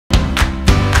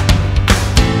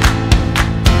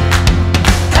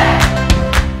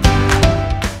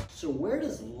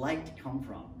come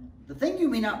from? The thing you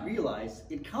may not realize,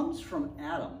 it comes from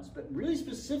atoms, but really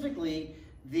specifically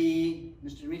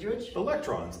Mr. Dmitrowicz?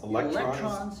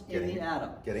 Electrons In the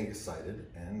atom. Getting excited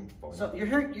and falling. So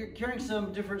you're carrying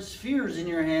some different spheres in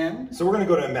your hand. So we're going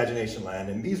to go to imagination land,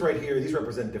 and these right here, these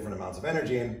represent different amounts of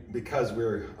energy, and because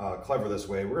we're clever this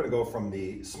way, we're going to go from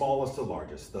the smallest to the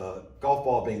largest. The golf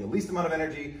ball being the least amount of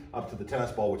energy up to the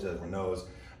tennis ball, which everyone knows.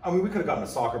 I mean, we could have gotten a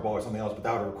soccer ball or something else, but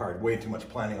that would have required way too much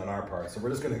planning on our part, so we're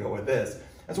just going to go with this.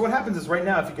 And so what happens is right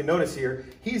now, if you can notice here,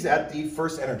 he's at the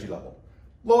first energy level.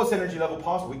 Lowest energy level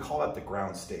possible, we call that the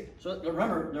ground state. So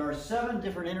remember, there are 7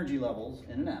 different energy levels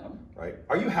in an atom. Right.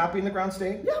 Are you happy in the ground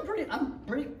state? Yeah, I'm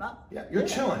pretty. Yeah, you're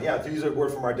chilling. Yeah, to use a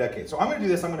word from our decade. So I'm going to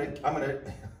do this. I'm going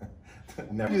to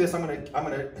never do this. I'm going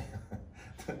to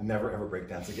never ever break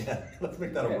dance again. Let's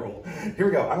make that a rule. Here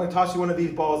we go. I'm going to toss you one of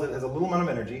these balls that has a little amount of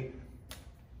energy.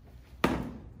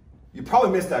 You probably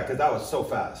missed that because that was so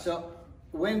fast. So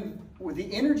when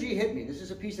the energy hit me, this is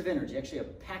a piece of energy, actually a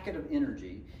packet of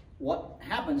energy. What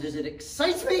happens is it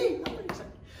excites me,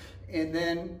 and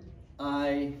then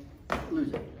I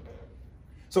lose it.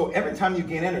 So every time you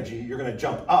gain energy, you're going to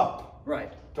jump up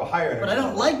to a higher energy. But I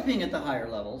don't like being at the higher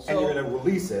level. So and you're going to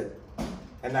release it,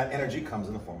 and that energy comes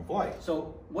in the form of light.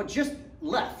 So what just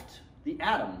left the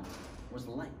atom was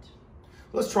light.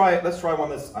 Let's try one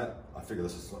that's, I figure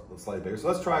this is slightly bigger. So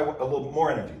let's try a little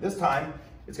more energy. This time,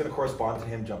 it's going to correspond to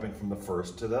him jumping from the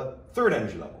first to the third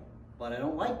energy level. But I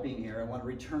don't like being here. I want to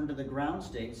return to the ground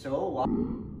state. So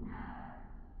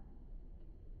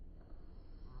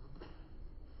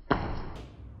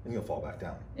and you'll fall back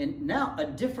down. And now a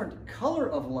different color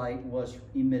of light was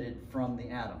emitted from the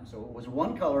atom. So it was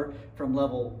one color from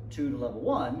level 2 to level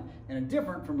 1, and a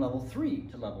different from level 3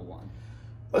 to level 1.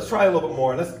 Let's try a little bit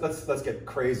more. Let's get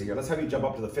crazy here. Let's have you jump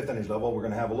up to the 5th energy level. We're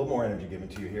going to have a little more energy given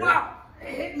to you here. Wow! It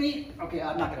hit me. Okay,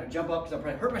 I'm not going to jump up because I'll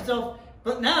probably hurt myself.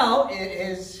 But now it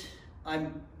is.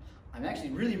 I'm actually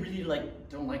really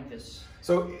don't like this.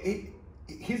 So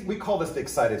we call this the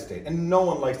excited state, and no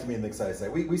one likes to be in the excited state.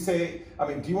 We say, I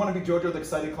mean, do you want to be JoJo the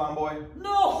excited clown boy?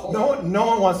 No. No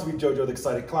one wants to be JoJo the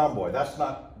excited clown boy. That's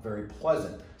not very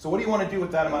pleasant. So what do you want to do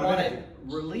with that amount of energy?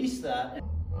 Release that.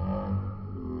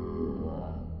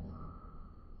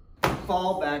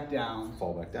 Fall back down.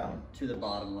 Fall back down. To the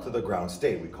bottom level. To the ground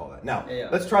state, we call that. Now,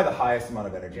 let's try the highest amount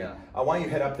of energy. Yeah. I want you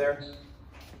to head up there.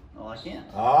 Oh, I can't.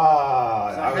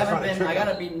 Ah, so I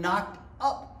gotta be knocked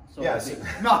up. So yes.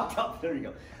 Knocked up. There you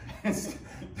go.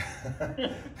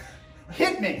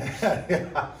 Hit me.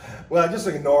 Yeah. Well, just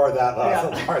ignore that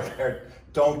last part there.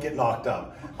 Don't get knocked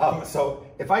up. So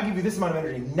if I give you this amount of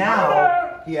energy,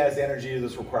 now he has the energy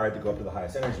that's required to go up to the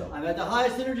highest energy level. I'm at the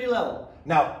highest energy level.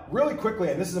 Now, really quickly,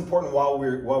 and this is important while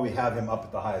we have him up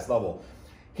at the highest level,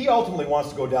 he ultimately wants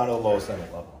to go down to the lowest energy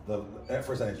level, the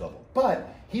first energy level.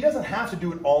 But he doesn't have to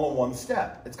do it all in one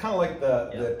step. It's kind of like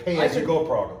the pay-as-you-go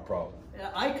problem.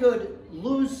 I could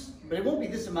lose, but it won't be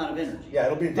this amount of energy. Yeah,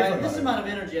 it'll be a different this amount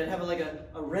of energy. I'd have like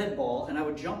a red ball, and I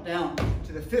would jump down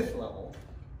to the 5th level.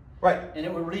 Right. And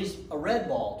it would release a red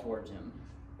ball towards him.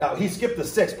 Now, he skipped the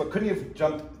 6th, but couldn't he have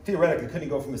jumped, theoretically, couldn't he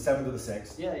go from the 7th to the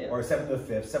 6th? Yeah. Or 7th to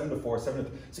the 5th, 7 to 4, 7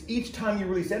 to... So each time you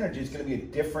release energy, it's going to be a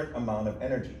different amount of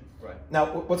energy. Right. Now,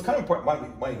 what's kind of important, why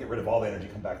don't you get rid of all the energy,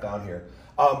 come back down here.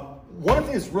 One of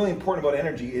the things that's really important about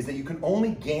energy is that you can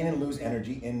only gain and lose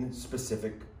energy in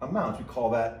specific amounts. We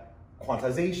call that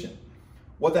quantization.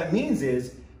 What that means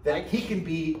is that he can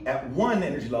be at one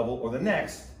energy level or the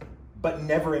next, but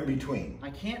never in between. I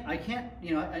can't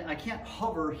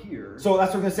hover here. So that's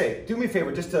what I'm gonna say. Do me a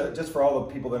favor, just for all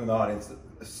the people that are in the audience,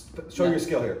 show your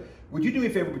skill here. Would you do me a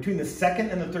favor, between the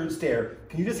 2nd and the 3rd stair,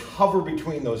 can you just hover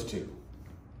between those two?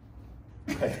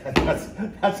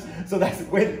 So that's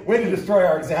way to destroy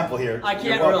our example here. I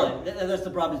can't really. That's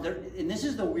the problem. And this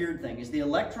is the weird thing: is the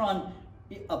electron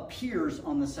appears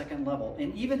on the 2nd level,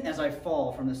 and even as I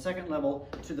fall from the 2nd level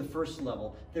to the 1st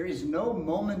level, there is no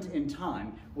moment in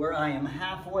time where I am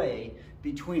halfway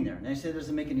between there. And they say it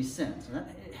doesn't make any sense, and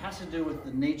it has to do with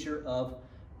the nature of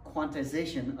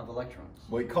quantization of electrons.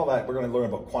 We call that, we're going to learn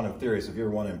about quantum theory, so if you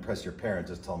ever want to impress your parents,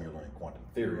 just tell them you're learning quantum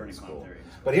theory in school.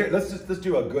 But here, let's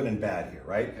do a good and bad here,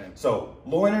 right? Okay. So,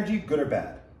 low energy, good or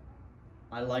bad?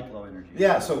 I like low energy.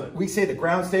 Yeah, so we say the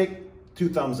ground state, 2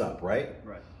 thumbs up, right?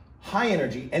 Right. High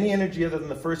energy, any energy other than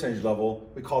the first energy level,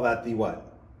 we call that the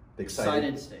what? The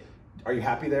excited state. Are you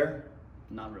happy there?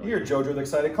 Not really. You're JoJo the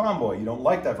excited clown boy. You don't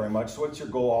like that very much, so what's your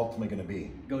goal ultimately going to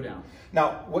be? Go down.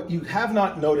 Now, what you have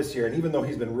not noticed here, and even though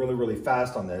he's been really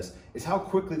fast on this, is how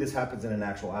quickly this happens in an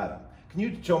actual atom. Can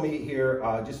you show me here,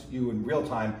 just you in real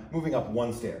time, moving up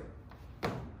 1 stair?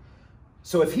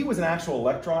 So if he was an actual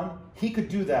electron, he could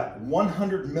do that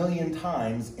 100 million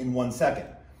times in 1 second.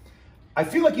 I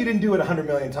feel like you didn't do it 100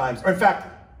 million times. Or in fact,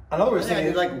 another way of saying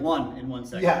it, like 1 in 1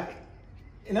 second. Yeah.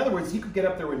 In other words, you could get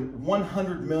up there in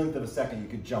 100 millionth of a second. You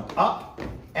could jump up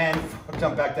and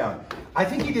jump back down. I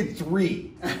think he did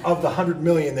 3 of the 100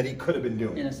 million that he could have been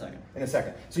doing. In a second. In a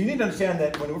second. So you need to understand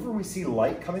that whenever we see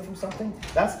light coming from something,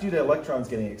 that's due to electrons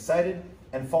getting excited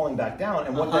and falling back down.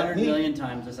 And what that means, 100 million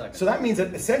times a second. So that means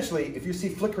that essentially, if you see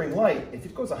flickering light, if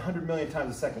it goes 100 million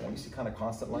times a second, when you see kind of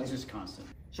constant light. It's just constant.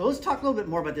 So let's talk a little bit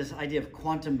more about this idea of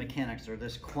quantum mechanics, or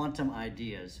this quantum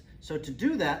ideas. So to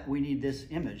do that, we need this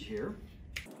image here.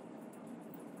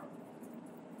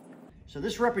 So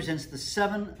this represents the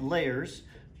 7 layers,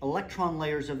 electron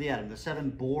layers of the atom, the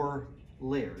 7 Bohr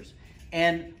layers.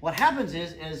 And what happens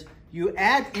is, as you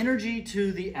add energy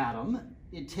to the atom,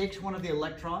 it takes one of the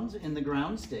electrons in the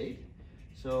ground state.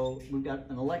 So we've got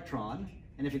an electron,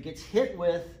 and if it gets hit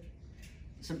with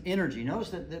some energy,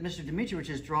 notice that Mr. Dmitrowicz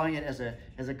is drawing it as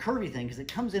a curvy thing, because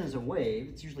it comes in as a wave.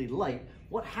 It's usually light.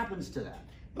 What happens to that?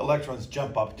 The electrons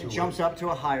jump up to it jumps up to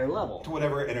a higher level. To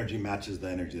whatever energy matches the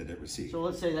energy that it receives. So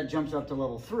let's say that jumps up to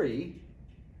level 3.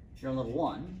 You're on level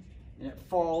 1. And it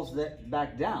falls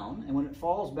back down. And when it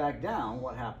falls back down,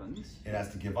 what happens? It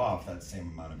has to give off that same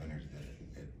amount of energy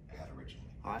that it had originally.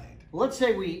 All right. Let's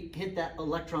say we hit that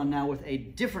electron now with a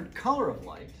different color of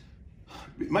light.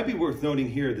 It might be worth noting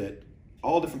here that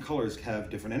all different colors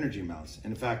have different energy amounts.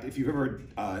 And in fact, if you've ever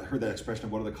heard that expression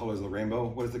of what are the colors of the rainbow,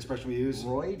 what is the expression we use?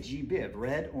 Roy G. Biv,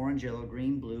 red, orange, yellow,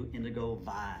 green, blue, indigo,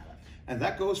 violet. And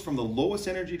that goes from the lowest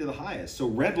energy to the highest. So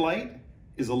red light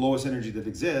is the lowest energy that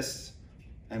exists,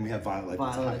 and we have violet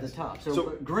at the top.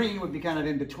 So green would be kind of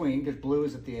in between, because blue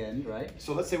is at the end, right?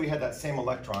 So let's say we had that same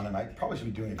electron, and I probably should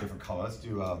be doing a different color. Let's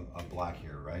do a black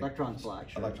here, right? Electron's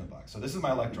black, sure. Electron black. So this is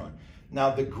my electron. Now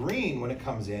the green, when it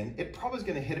comes in, it probably is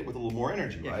going to hit it with a little more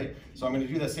energy, right? So I'm going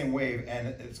to do that same wave, and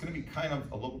it's going to be kind of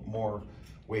a little more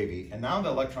wavy. And now the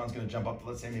electron's going to jump up to,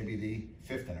 let's say, maybe the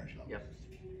 5th energy level. Yep.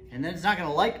 And then it's not going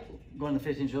to like going to the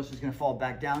 5th energy level, so it's going to fall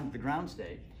back down to the ground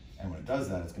state. And when it does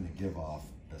that, it's going to give off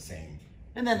the same.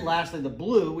 And then lastly, the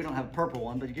blue, we don't have a purple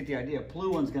one, but you get the idea.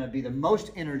 Blue one's going to be the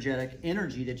most energetic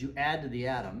energy that you add to the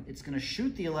atom. It's going to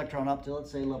shoot the electron up to,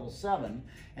 let's say, level 7.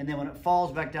 And then when it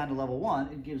falls back down to level 1,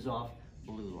 it gives off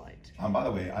blue light. By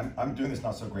the way, I'm doing this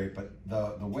not so great, but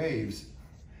the waves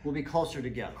will be closer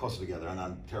together. Closer together, and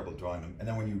I'm terrible at drawing them. And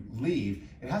then when you leave,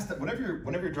 it has to, whenever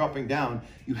you're dropping down,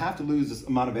 you have to lose this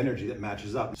amount of energy that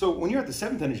matches up. So when you're at the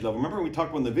 7th energy level, remember we talked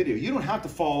about in the video, you don't have to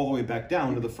fall all the way back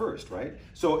down to the 1st, right?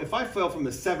 So if I fell from the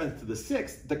 7th to the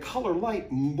 6th, the color light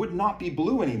would not be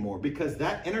blue anymore, because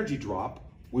that energy drop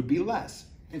would be less.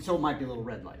 And so it might be a little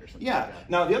red light or something. Yeah. Like that.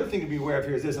 Now the other thing to be aware of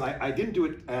here is this, and I didn't do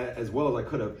it as well as I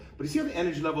could have, but you see how the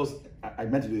energy levels, I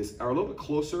meant to do this, are a little bit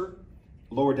closer,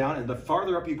 lower down, and the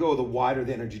farther up you go, the wider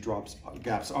the energy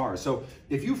gaps are. So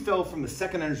if you fell from the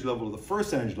 2nd energy level to the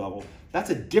 1st energy level,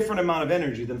 that's a different amount of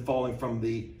energy than falling from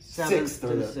the 6th to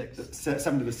the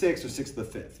 7th to the 6th or 6th to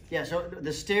the 5th. Yeah, so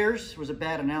the stairs was a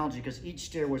bad analogy because each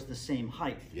stair was the same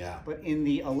height. Yeah. But in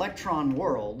the electron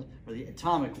world, or the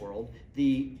atomic world,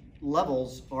 the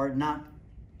levels are not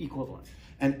equivalent.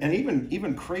 And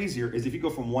even crazier is if you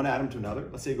go from one atom to another,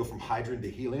 let's say you go from hydrogen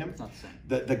to helium, it's not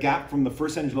the same. The gap from the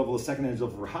 1st energy level to the 2nd energy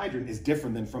level for hydrogen is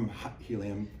different than from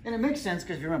helium. And it makes sense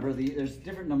because if you remember, there's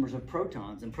different numbers of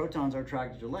protons, and protons are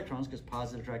attracted to electrons because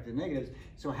positive attracted to negatives.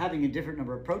 So having a different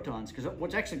number of protons, because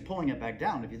what's actually pulling it back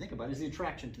down, if you think about it, is the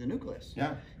attraction to the nucleus.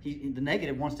 Yeah. The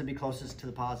negative wants to be closest to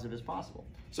the positive as possible.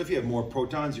 So if you have more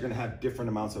protons, you're going to have different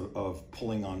amounts of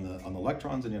pulling on the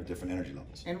electrons, and you have different energy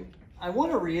levels. And I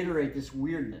want to reiterate this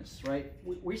weirdness, right?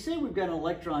 We say we've got an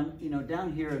electron,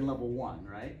 down here in level 1,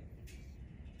 right?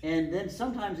 And then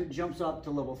sometimes it jumps up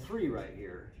to level 3 right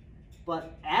here.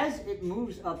 But as it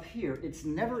moves up here, it's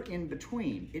never in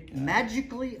between. It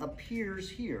magically appears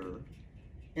here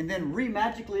and then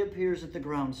re-magically appears at the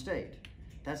ground state.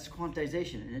 That's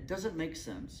quantization, and it doesn't make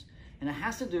sense. And it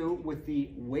has to do with the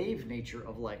wave nature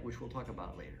of light, which we'll talk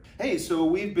about later. Hey, so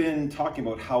we've been talking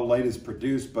about how light is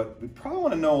produced, but we probably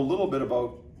want to know a little bit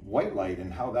about white light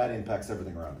and how that impacts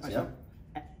everything around us,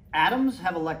 yeah? Atoms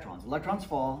have electrons. Electrons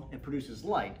fall, it produces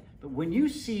light. But when you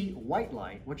see white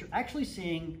light, what you're actually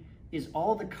seeing is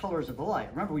all the colors of the light.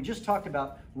 Remember, we just talked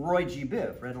about Roy G.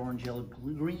 Biv, red, orange, yellow,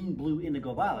 green, blue,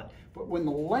 indigo, violet. But when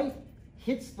the light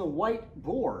hits the white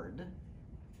board,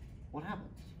 what happens?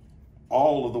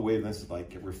 All of the wavelengths of light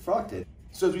get reflected.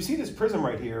 So as we see this prism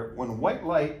right here, when white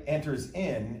light enters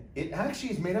in, it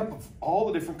actually is made up of all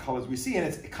the different colors we see, and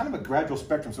it's kind of a gradual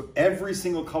spectrum. So every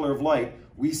single color of light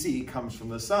we see comes from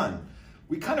the sun.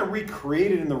 We kind of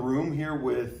recreated in the room here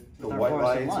with with our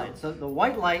fluorescent light. So the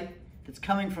white light that's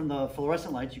coming from the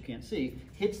fluorescent lights you can't see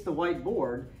hits the white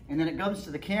board, and then it comes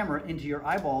to the camera into your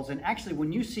eyeballs. And actually,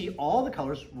 when you see all the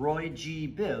colors, Roy G.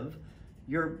 Biv,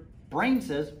 your brain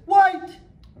says white.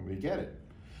 And we get it.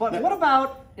 But now, what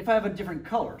about if I have a different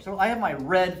color? So I have my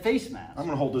red face mask. I'm going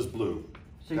to hold this blue.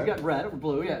 So you've got red or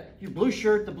blue, yeah. Your blue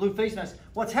shirt, the blue face mask.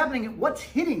 What's happening, what's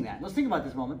hitting that? Let's think about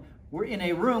this moment. We're in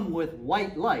a room with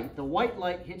white light. The white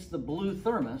light hits the blue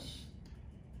thermos.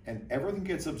 And everything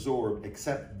gets absorbed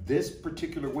except this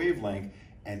particular wavelength,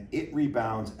 and it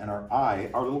rebounds, and our eye,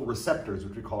 our little receptors,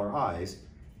 which we call our eyes,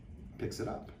 picks it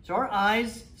up. So our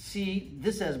eyes see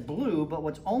this as blue, but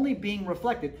what's only being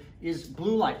reflected is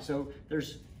blue light. So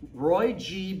there's Roy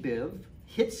G. Biv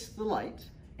hits the light,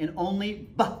 and only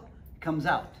B comes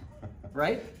out,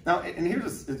 right? Now, and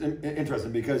here's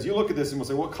interesting, because you look at this and we'll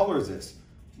say, what color is this?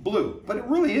 Blue, but it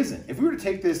really isn't. If we were to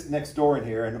take this next door in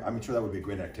here, and I'm sure that would be a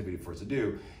great activity for us to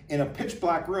do, in a pitch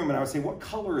black room, and I would say, what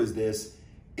color is this?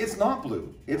 It's not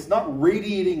blue. It's not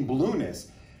radiating blueness.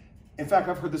 In fact,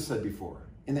 I've heard this said before.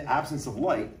 In the absence of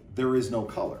light, there is no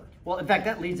color. Well, in fact,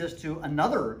 that leads us to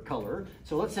another color.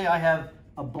 So let's say I have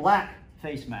a black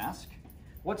face mask.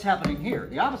 What's happening here?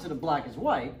 The opposite of black is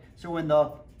white. So when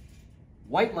the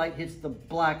white light hits the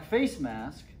black face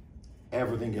mask,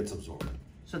 everything gets absorbed.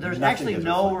 So there's actually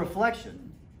no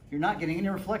reflection. You're not getting any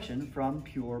reflection from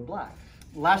pure black.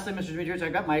 Lastly, Mr. Dmitrowicz, I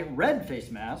got my red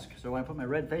face mask. So when I put my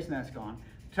red face mask on,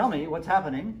 tell me what's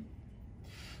happening.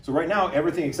 So right now,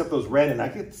 everything except those red, and I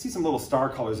can see some little star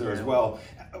colors there as well.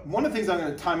 One of the things I'm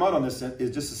going to time out on this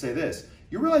is just to say this.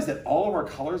 You realize that all of our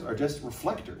colors are just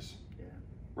reflectors.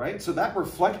 Right? So that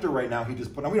reflector right now he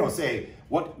just put on, we don't say,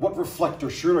 what reflector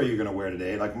shirt are you going to wear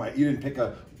today? Like you didn't pick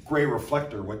a gray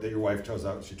reflector that your wife chose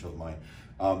out, she chose mine.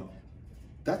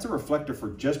 That's a reflector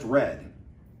for just red.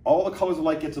 All the colors of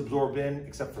light gets absorbed in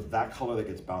except for that color that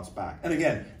gets bounced back. And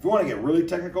again, if you want to get really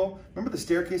technical, remember the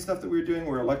staircase stuff that we were doing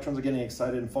where electrons are getting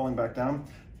excited and falling back down?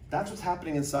 That's what's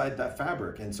happening inside that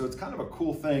fabric. And so it's kind of a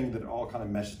cool thing that it all kind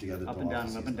of meshes together. Up and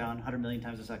down, 100 million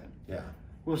times a second. Yeah.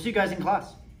 We'll see you guys in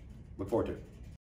class. Look forward to it.